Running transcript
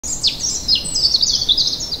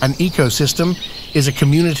An ecosystem is a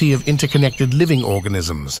community of interconnected living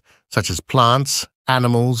organisms, such as plants,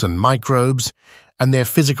 animals, and microbes, and their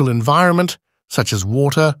physical environment, such as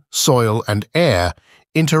water, soil, and air,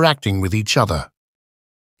 interacting with each other.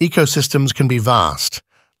 Ecosystems can be vast,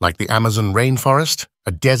 like the Amazon rainforest,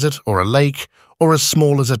 a desert or a lake, or as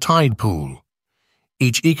small as a tide pool.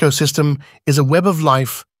 Each ecosystem is a web of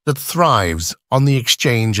life that thrives on the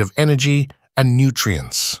exchange of energy and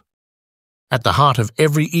nutrients. At the heart of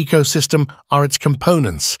every ecosystem are its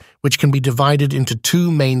components, which can be divided into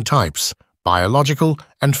two main types, biological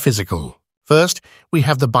and physical. First, we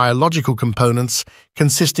have the biological components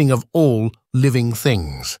consisting of all living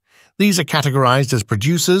things. These are categorized as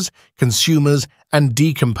producers, consumers, and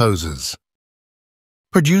decomposers.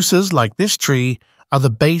 Producers, like this tree, are the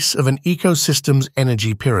base of an ecosystem's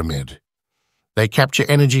energy pyramid. They capture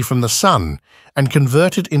energy from the sun and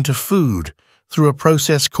convert it into food through a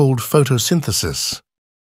process called photosynthesis.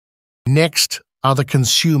 Next are the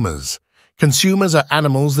consumers. Consumers are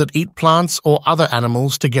animals that eat plants or other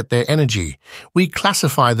animals to get their energy. We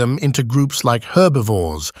classify them into groups like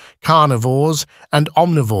herbivores, carnivores, and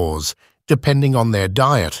omnivores, depending on their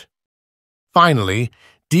diet. Finally,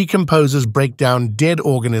 decomposers break down dead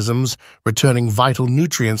organisms, returning vital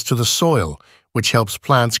nutrients to the soil, which helps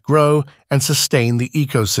plants grow and sustain the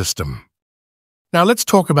ecosystem. Now let's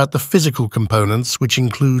talk about the physical components, which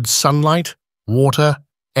include sunlight, water,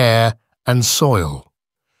 air, and soil.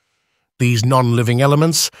 These non-living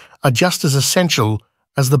elements are just as essential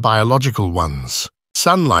as the biological ones.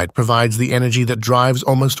 Sunlight provides the energy that drives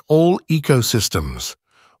almost all ecosystems.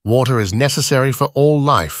 Water is necessary for all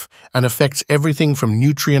life and affects everything from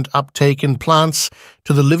nutrient uptake in plants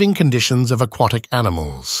to the living conditions of aquatic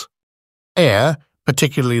animals. Air,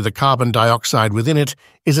 particularly the carbon dioxide within it,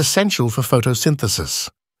 is essential for photosynthesis.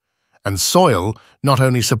 And soil not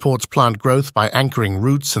only supports plant growth by anchoring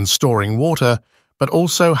roots and storing water, but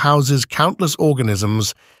also houses countless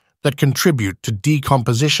organisms that contribute to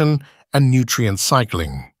decomposition and nutrient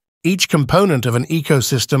cycling. Each component of an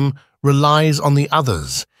ecosystem relies on the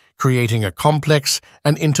others, creating a complex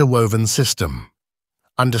and interwoven system.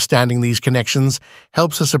 Understanding these connections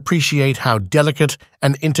helps us appreciate how delicate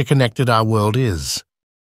and interconnected our world is.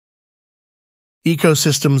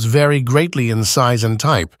 Ecosystems vary greatly in size and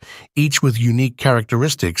type, each with unique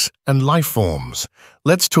characteristics and life forms.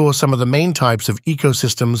 Let's tour some of the main types of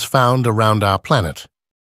ecosystems found around our planet.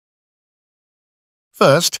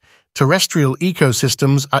 First, terrestrial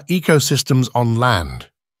ecosystems are ecosystems on land.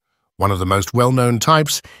 One of the most well-known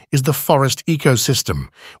types is the forest ecosystem,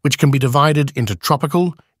 which can be divided into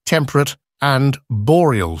tropical, temperate, and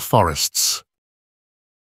boreal forests.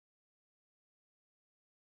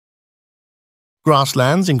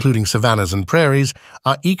 Grasslands, including savannas and prairies,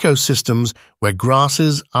 are ecosystems where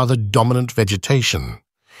grasses are the dominant vegetation.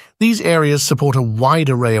 These areas support a wide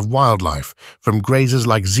array of wildlife, from grazers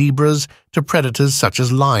like zebras to predators such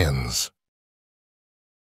as lions.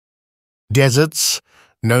 Deserts,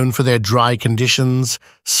 known for their dry conditions,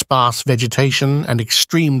 sparse vegetation, and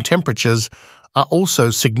extreme temperatures, are also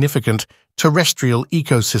significant terrestrial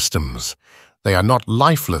ecosystems. They are not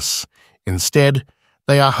lifeless. Instead,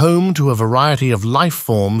 they are home to a variety of life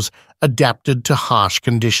forms adapted to harsh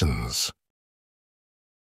conditions.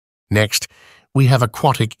 Next, we have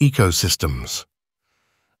aquatic ecosystems.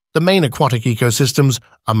 The main aquatic ecosystems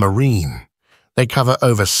are marine. They cover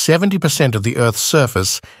over 70% of the Earth's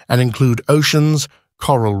surface and include oceans,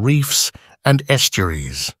 coral reefs, and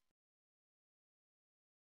estuaries.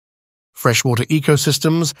 Freshwater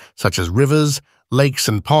ecosystems, such as rivers, lakes,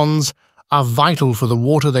 and ponds, are vital for the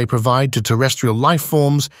water they provide to terrestrial life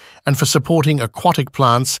forms and for supporting aquatic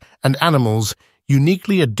plants and animals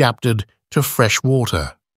uniquely adapted to fresh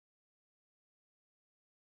water.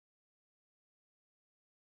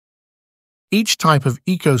 Each type of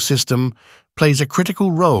ecosystem plays a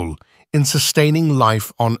critical role in sustaining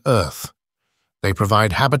life on Earth. They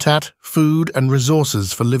provide habitat, food, and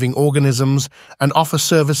resources for living organisms and offer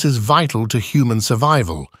services vital to human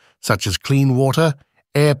survival, such as clean water,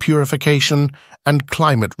 air purification, and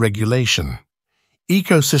climate regulation.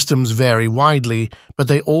 Ecosystems vary widely, but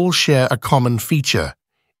they all share a common feature: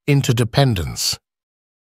 interdependence.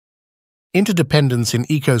 Interdependence in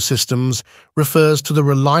ecosystems refers to the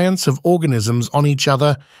reliance of organisms on each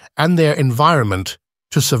other and their environment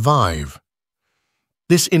to survive.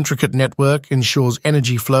 This intricate network ensures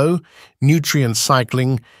energy flow, nutrient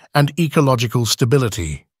cycling, and ecological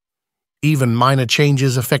stability. Even minor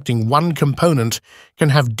changes affecting one component can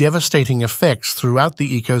have devastating effects throughout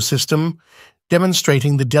the ecosystem,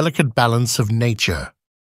 demonstrating the delicate balance of nature.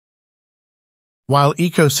 While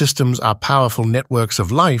ecosystems are powerful networks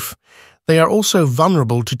of life, they are also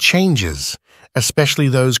vulnerable to changes, especially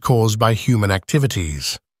those caused by human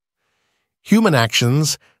activities. Human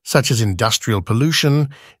actions, such as industrial pollution,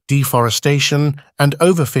 deforestation, and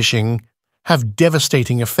overfishing, have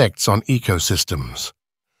devastating effects on ecosystems.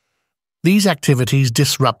 These activities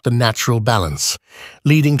disrupt the natural balance,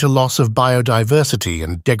 leading to loss of biodiversity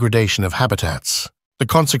and degradation of habitats. The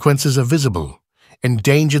consequences are visible.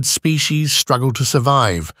 Endangered species struggle to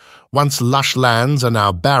survive. Once lush lands are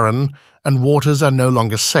now barren and waters are no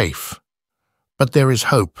longer safe. But there is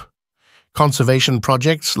hope. Conservation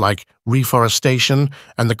projects like reforestation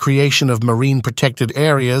and the creation of marine protected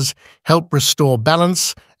areas help restore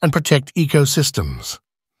balance and protect ecosystems.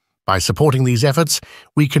 By supporting these efforts,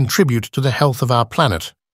 we contribute to the health of our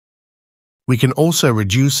planet. We can also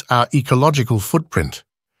reduce our ecological footprint.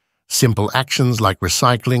 Simple actions like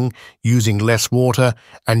recycling, using less water,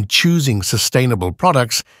 and choosing sustainable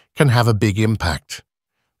products can have a big impact.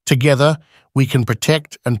 Together, we can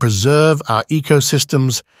protect and preserve our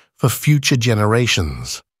ecosystems for future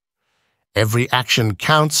generations. Every action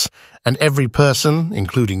counts, and every person,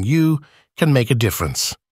 including you, can make a difference.